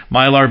space.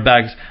 Mylar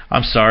bags,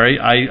 I'm sorry,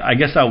 I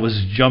guess I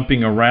was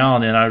jumping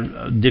around and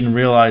I didn't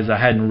realize I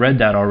hadn't read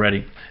that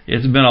already.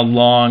 It's been a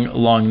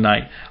long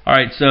night. All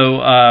right,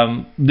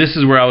 so this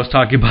is where I was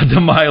talking about the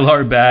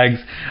Mylar bags.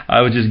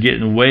 I was just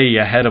getting way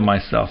ahead of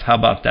myself. How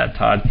about that,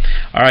 Todd?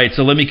 All right,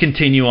 so let me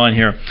continue on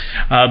here.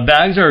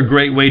 Bags are a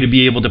great way to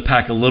be able to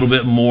pack a little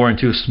bit more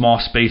into small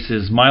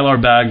spaces.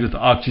 Mylar bags with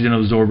oxygen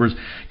absorbers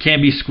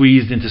can be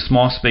squeezed into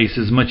small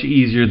spaces much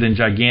easier than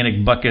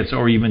gigantic buckets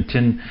or even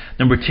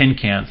number 10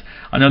 cans.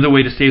 Another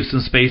way to save some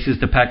space is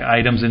to pack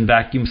items in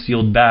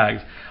vacuum-sealed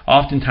bags.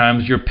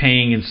 Oftentimes, you're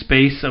paying in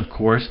space, of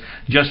course,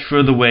 just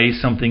for the way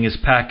something is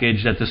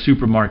packaged at the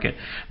supermarket.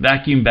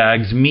 Vacuum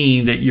bags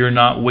mean that you're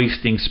not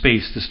wasting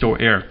space to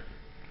store air.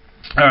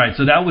 All right,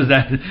 so that was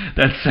that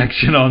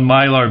section on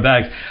Mylar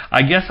bags.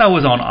 I guess I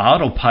was on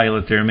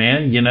autopilot there,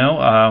 man.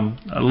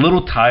 A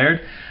little tired,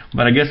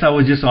 But I guess I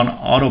was just on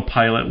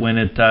autopilot when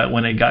it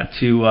got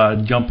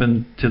to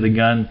jumping to the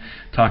gun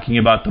talking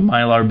about the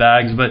Mylar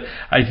bags. But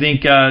I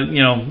think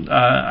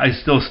I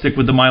still stick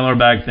with the Mylar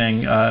bag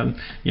thing.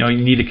 You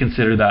need to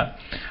consider that.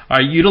 All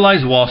right,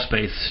 utilize wall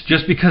space.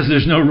 Just because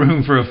there's no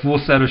room for a full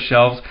set of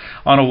shelves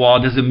on a wall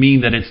doesn't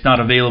mean that it's not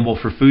available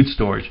for food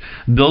storage.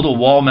 Build a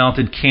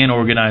wall-mounted can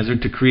organizer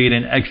to create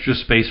an extra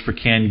space for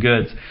canned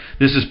goods.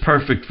 This is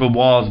perfect for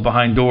walls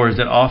behind doors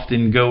that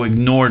often go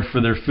ignored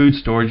for their food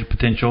storage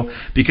potential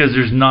because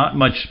there's not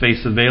much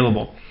space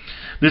available.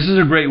 This is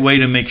a great way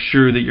to make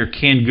sure that your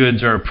canned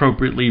goods are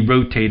appropriately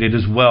rotated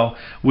as well,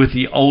 with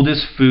the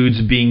oldest foods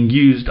being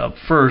used up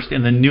first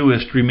and the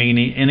newest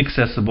remaining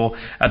inaccessible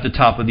at the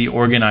top of the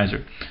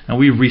organizer. And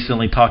we've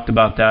recently talked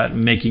about that,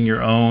 making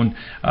your own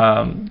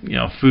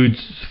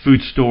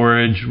food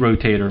storage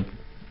rotator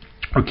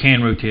or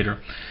can rotator.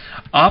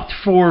 Opt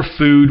for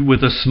food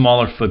with a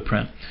smaller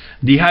footprint.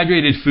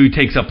 Dehydrated food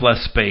takes up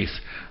less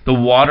space. The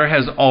water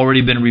has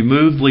already been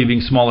removed,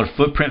 leaving smaller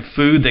footprint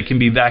food that can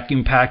be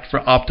vacuum packed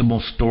for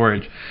optimal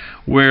storage.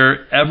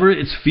 Wherever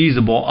it's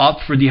feasible,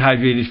 opt for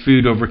dehydrated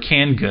food over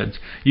canned goods.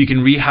 You can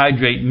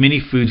rehydrate many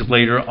foods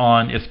later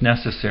on if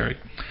necessary.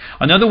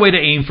 Another way to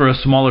aim for a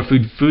smaller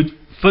food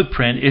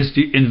footprint is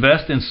to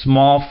invest in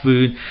small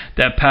food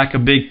that pack a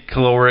big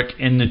caloric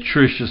and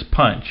nutritious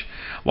punch.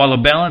 While a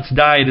balanced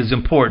diet is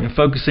important,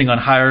 focusing on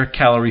higher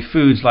calorie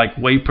foods like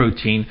whey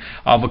protein,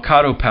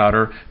 avocado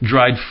powder,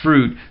 dried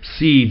fruit,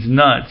 seeds,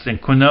 nuts,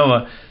 and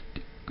quinoa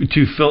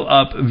to fill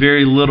up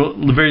very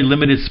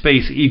limited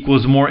space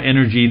equals more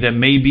energy that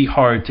may be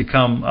hard to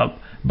come up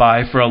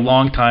by for a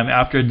long time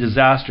after a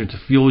disaster to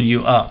fuel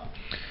you up.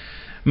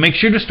 Make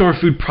sure to store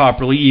food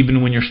properly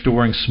even when you're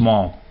storing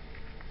small.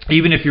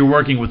 Even if you're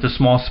working with a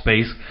small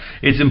space,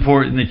 it's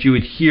important that you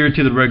adhere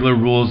to the regular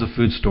rules of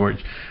food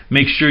storage.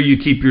 Make sure you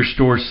keep your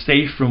stores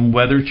safe from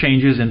weather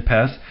changes and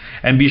pests,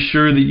 and be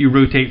sure that you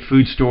rotate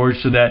food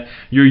storage so that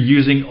you're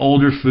using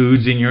older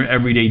foods in your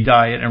everyday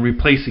diet and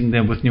replacing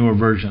them with newer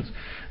versions.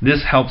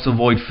 This helps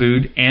avoid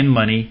food and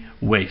money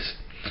waste.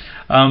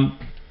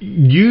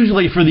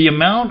 Usually, for the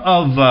amount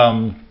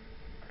of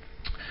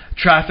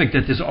traffic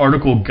that this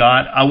article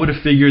got, I would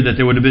have figured that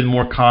there would have been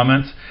more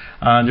comments.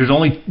 There's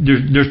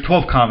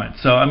 12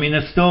 comments, so I mean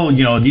that's still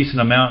a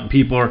decent amount, and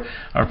people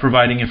are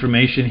providing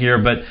information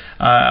here. But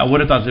I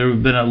would have thought there would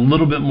have been a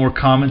little bit more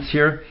comments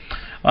here.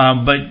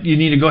 But you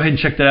need to go ahead and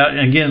check that out.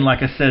 And again,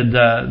 like I said,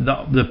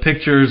 the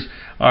pictures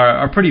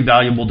are pretty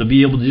valuable to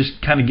be able to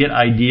just kind of get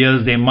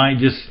ideas. They might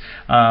just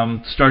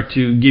start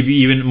to give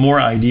you even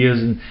more ideas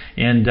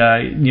and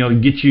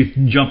get you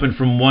jumping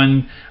from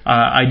one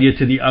idea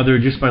to the other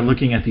just by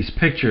looking at these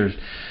pictures.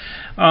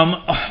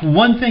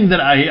 One thing that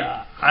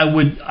I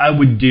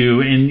would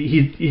do, and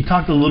he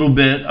talked a little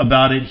bit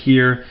about it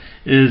here,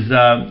 is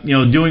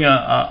doing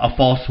a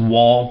false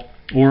wall,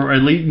 or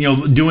at least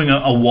doing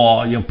a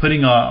wall,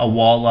 putting a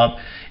wall up.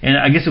 And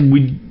I guess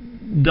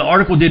the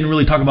article didn't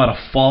really talk about a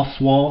false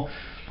wall,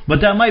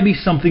 but that might be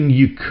something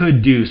you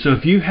could do. So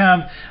if you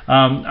have,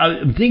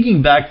 I'm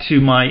thinking back to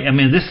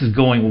this is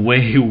going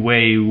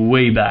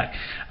way back.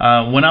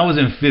 When I was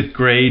in 5th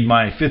grade,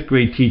 my 5th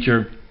grade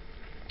teacher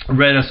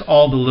read us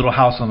all the Little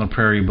House on the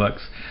Prairie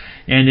books.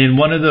 And in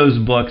one of those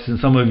books, and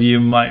some of you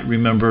might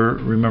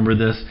remember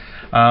this,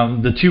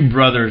 the two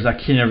brothers, I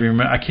can't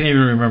even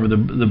remember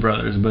the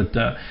brothers, but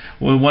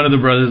one of the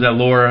brothers that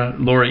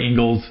Laura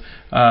Ingalls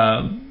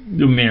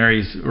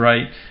marries,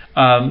 right?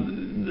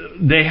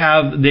 They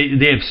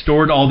have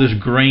stored all this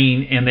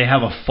grain, and they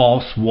have a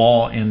false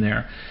wall in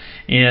there,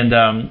 and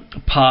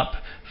Pop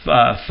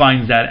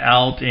finds that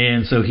out,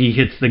 and so he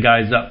hits the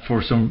guys up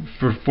for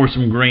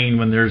some grain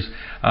when there's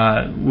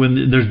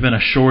been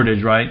a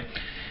shortage, right?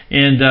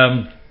 And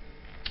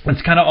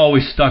it's kind of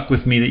always stuck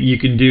with me that you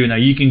can do. Now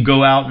you can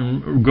go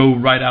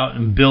right out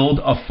and build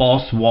a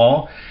false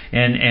wall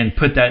and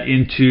put that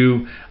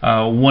into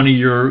one of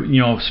your,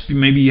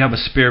 maybe you have a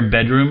spare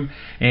bedroom,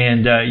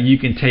 and you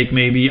can take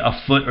maybe a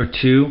foot or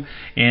two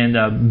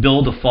and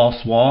build a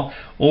false wall,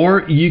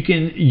 or you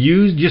can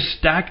just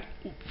stack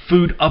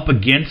food up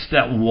against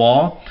that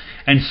wall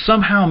and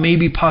somehow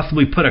maybe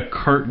possibly put a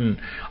curtain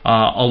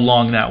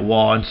along that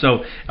wall. And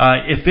so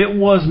if it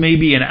was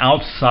maybe an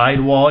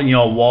outside wall,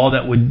 a wall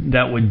that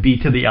would be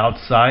to the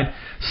outside,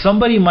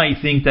 somebody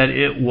might think that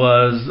it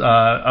was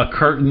a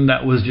curtain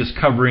that was just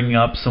covering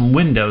up some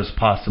windows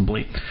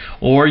possibly.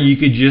 Or you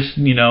could just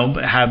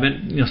have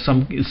it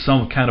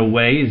some kind of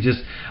way. It's just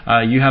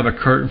you have a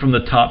curtain from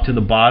the top to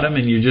the bottom,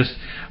 and you just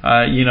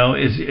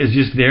is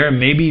just there, and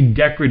maybe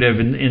decorative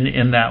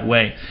in that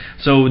way.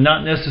 So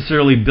not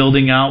necessarily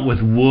building out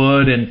with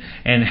wood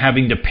and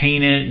having to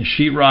paint it and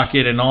sheetrock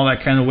it and all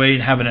that kind of way,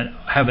 and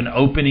have an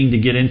opening to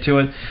get into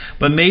it.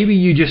 But maybe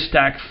you just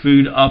stack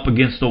food up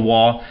against the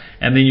wall,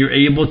 and then you're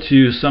able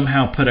to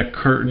somehow put a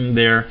curtain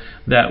there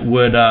that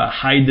would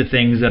hide the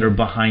things that are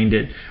behind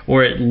it,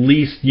 or at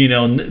least,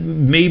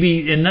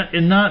 maybe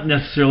and not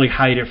necessarily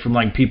hide it from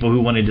like people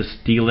who wanted to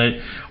steal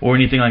it or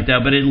anything like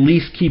that, but at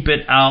least keep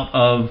it out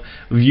of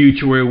view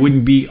to where it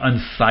wouldn't be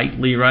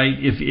unsightly, right?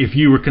 If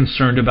you were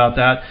concerned about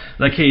that,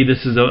 like, hey,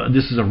 this is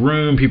a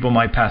room, people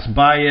might pass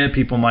by it,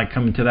 people might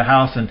come into the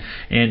house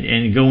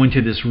and go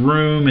into this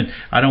room, and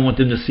I don't want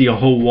them to see a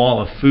whole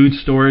wall of food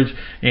storage,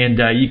 and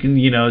you can,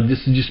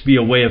 this would just be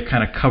a way of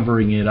kind of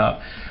covering it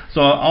up. So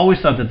I always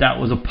thought that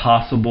was a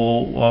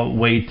possible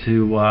way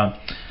to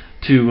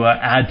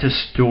add to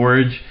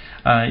storage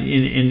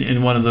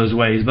in one of those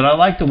ways. But I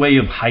like the way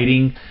of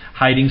hiding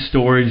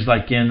storage,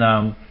 like in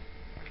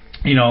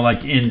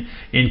like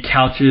in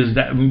couches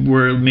that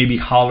were maybe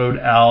hollowed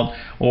out,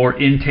 or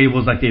in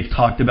tables like they've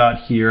talked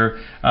about here.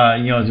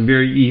 It's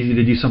very easy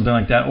to do something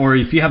like that. Or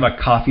if you have a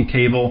coffee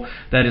table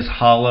that is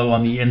hollow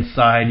on the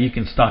inside, you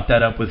can stock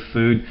that up with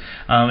food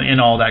and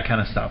all that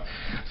kind of stuff.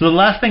 So the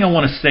last thing I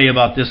want to say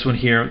about this one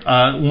here,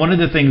 one of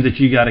the things that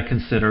you got to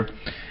consider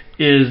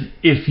is,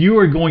 if you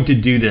are going to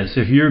do this,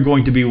 if you're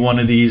going to be one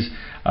of these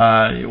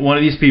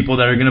people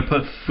that are going to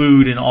put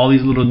food in all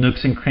these little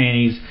nooks and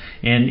crannies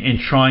and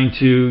trying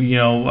to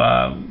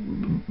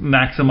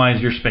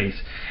maximize your space.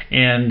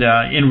 And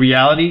in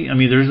reality, I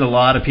mean, there's a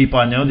lot of people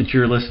I know that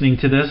you're listening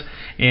to this,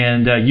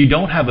 and you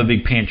don't have a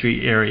big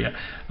pantry area.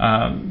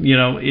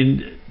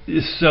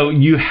 So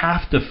you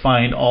have to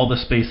find all the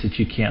space that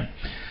you can.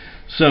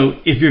 So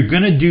if you're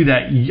going to do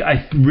that,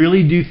 I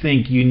really do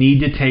think you need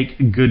to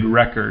take good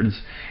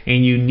records,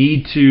 and you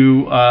need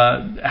to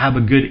have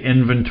a good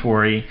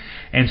inventory.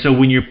 And so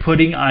when you're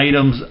putting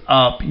items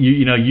up,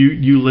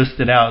 you list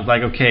it out.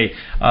 Like, okay,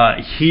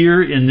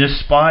 here in this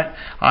spot,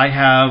 I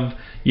have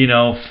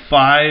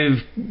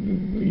 5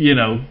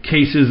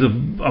 cases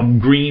of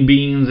green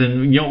beans,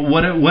 and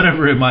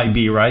whatever it might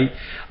be, right?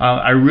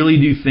 I really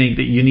do think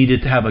that you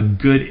needed to have a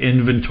good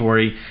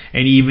inventory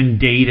and even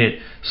date it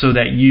so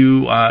that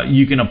you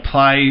can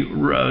apply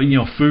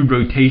food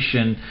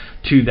rotation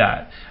to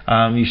that.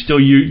 You're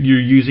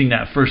using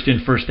that first in,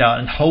 first out,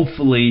 and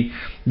hopefully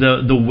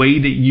the way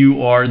that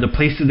you are, the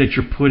places that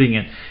you're putting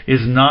it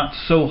is not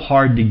so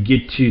hard to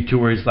get to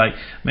where it's like,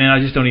 man,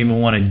 I just don't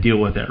even want to deal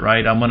with it,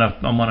 right? I'm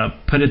gonna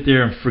put it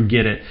there and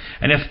forget it.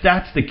 And if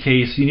that's the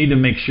case, you need to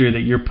make sure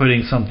that you're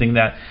putting something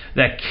that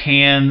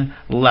can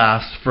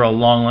last for a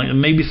long,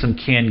 maybe some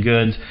canned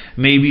goods,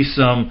 maybe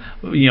some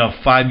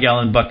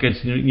 5-gallon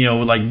buckets,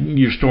 like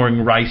you're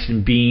storing rice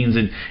and beans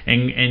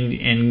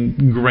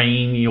and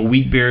grain,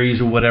 wheat berries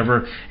or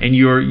whatever, and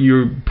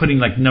you're putting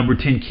like number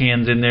 10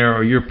 cans in there,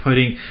 or you're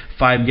putting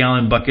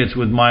 5-gallon buckets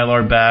with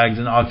Mylar bags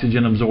and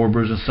oxygen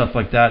absorbers and stuff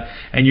like that,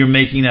 and you're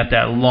making that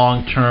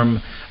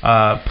long-term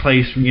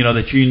place,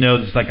 that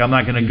it's like, I'm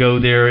not going to go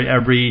there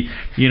every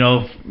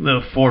 4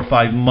 or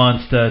 5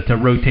 months to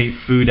rotate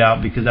food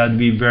out, because that'd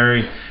be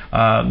very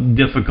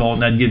difficult,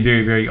 and that'd get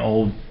very, very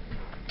old.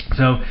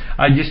 So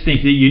I just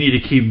think that you need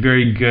to keep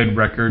very good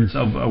records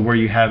of where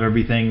you have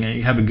everything, and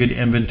you have a good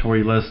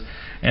inventory list,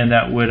 and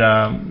that would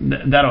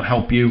that'll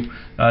help you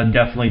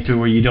definitely to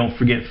where you don't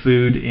forget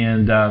food,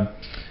 and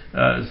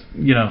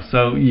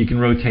so you can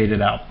rotate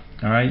it out.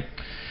 All right,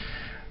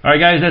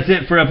 guys, that's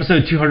it for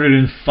episode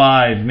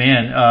 205.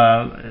 Man,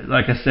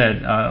 like I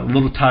said, a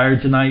little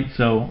tired tonight,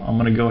 so I'm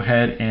gonna go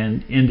ahead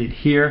and end it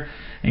here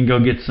and go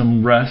get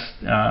some rest.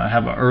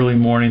 Have an early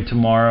morning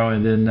tomorrow,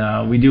 and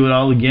then we do it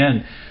all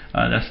again.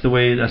 That's the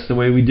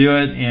way we do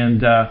it,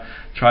 and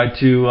try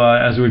to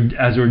as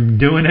we're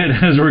doing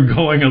it, as we're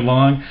going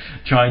along,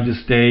 trying to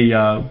stay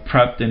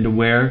prepped and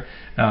aware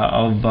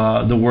of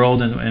the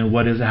world and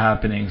what is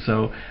happening.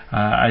 So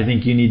I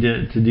think you need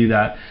to do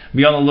that.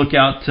 Be on the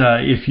lookout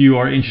if you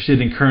are interested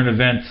in current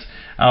events.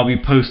 I'll be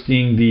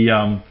posting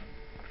the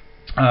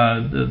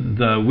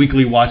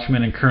weekly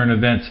Watchman and current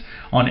events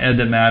on Ed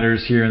That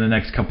Matters here in the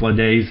next couple of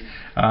days.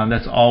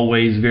 That's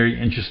always very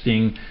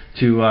interesting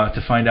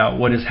to find out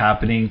what is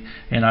happening.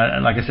 And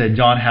like I said,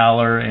 John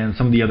Haller and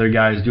some of the other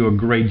guys do a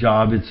great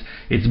job.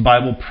 It's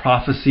Bible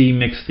prophecy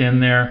mixed in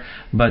there,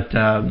 but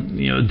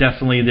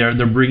definitely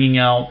they're bringing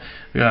out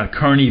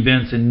current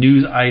events and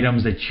news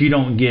items that you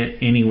don't get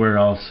anywhere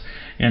else.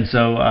 And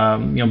so,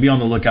 be on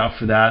the lookout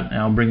for that. And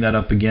I'll bring that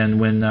up again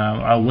when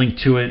I'll link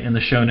to it in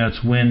the show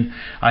notes when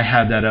I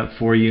have that up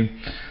for you.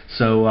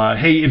 So,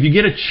 hey, if you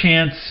get a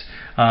chance,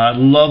 I'd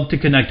love to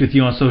connect with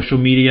you on social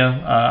media.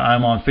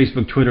 I'm on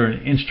Facebook, Twitter,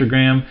 and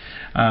Instagram.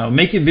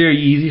 Make it very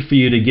easy for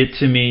you to get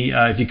to me.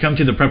 If you come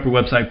to the Prepper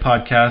Website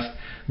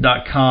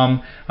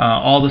Podcast.com,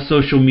 all the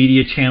social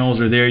media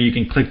channels are there. You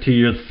can click to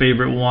your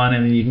favorite one,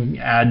 and then you can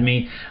add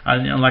me.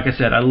 And like I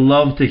said, I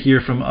love to hear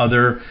from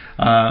other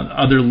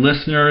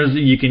listeners.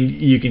 You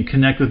can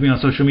connect with me on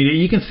social media.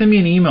 You can send me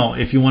an email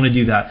if you want to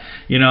do that.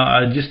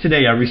 Just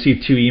today I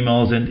received 2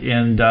 emails,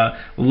 and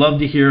love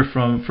to hear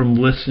from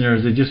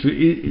listeners.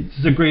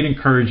 It's a great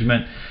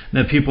encouragement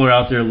that people are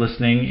out there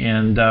listening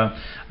and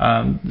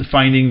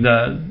finding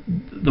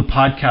the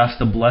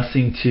podcast a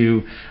blessing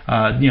to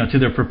to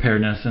their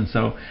preparedness. And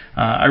so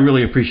I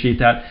really appreciate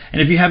that.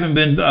 And if you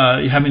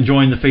haven't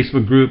joined the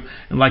Facebook group,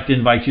 I'd like to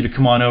invite you to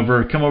come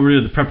over to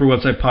the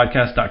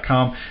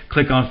PrepperWebsitePodcast.com,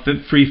 click on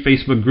free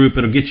Facebook group.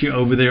 It'll get you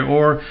over there,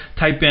 or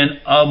type in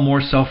A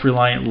More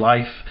Self-Reliant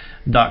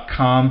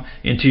Life.com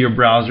into your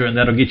browser, and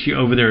that'll get you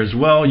over there as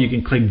well. You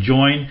can click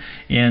join,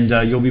 and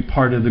you'll be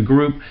part of the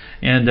group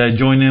and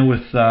join in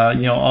with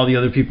all the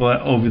other people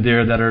over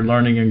there that are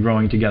learning and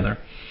growing together.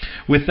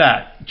 With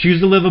that, choose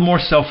to live a more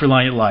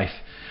self-reliant life.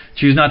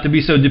 Choose not to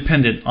be so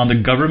dependent on the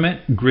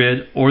government,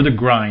 grid, or the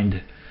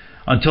grind.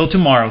 Until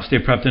tomorrow, stay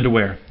prepped and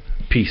aware.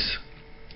 Peace.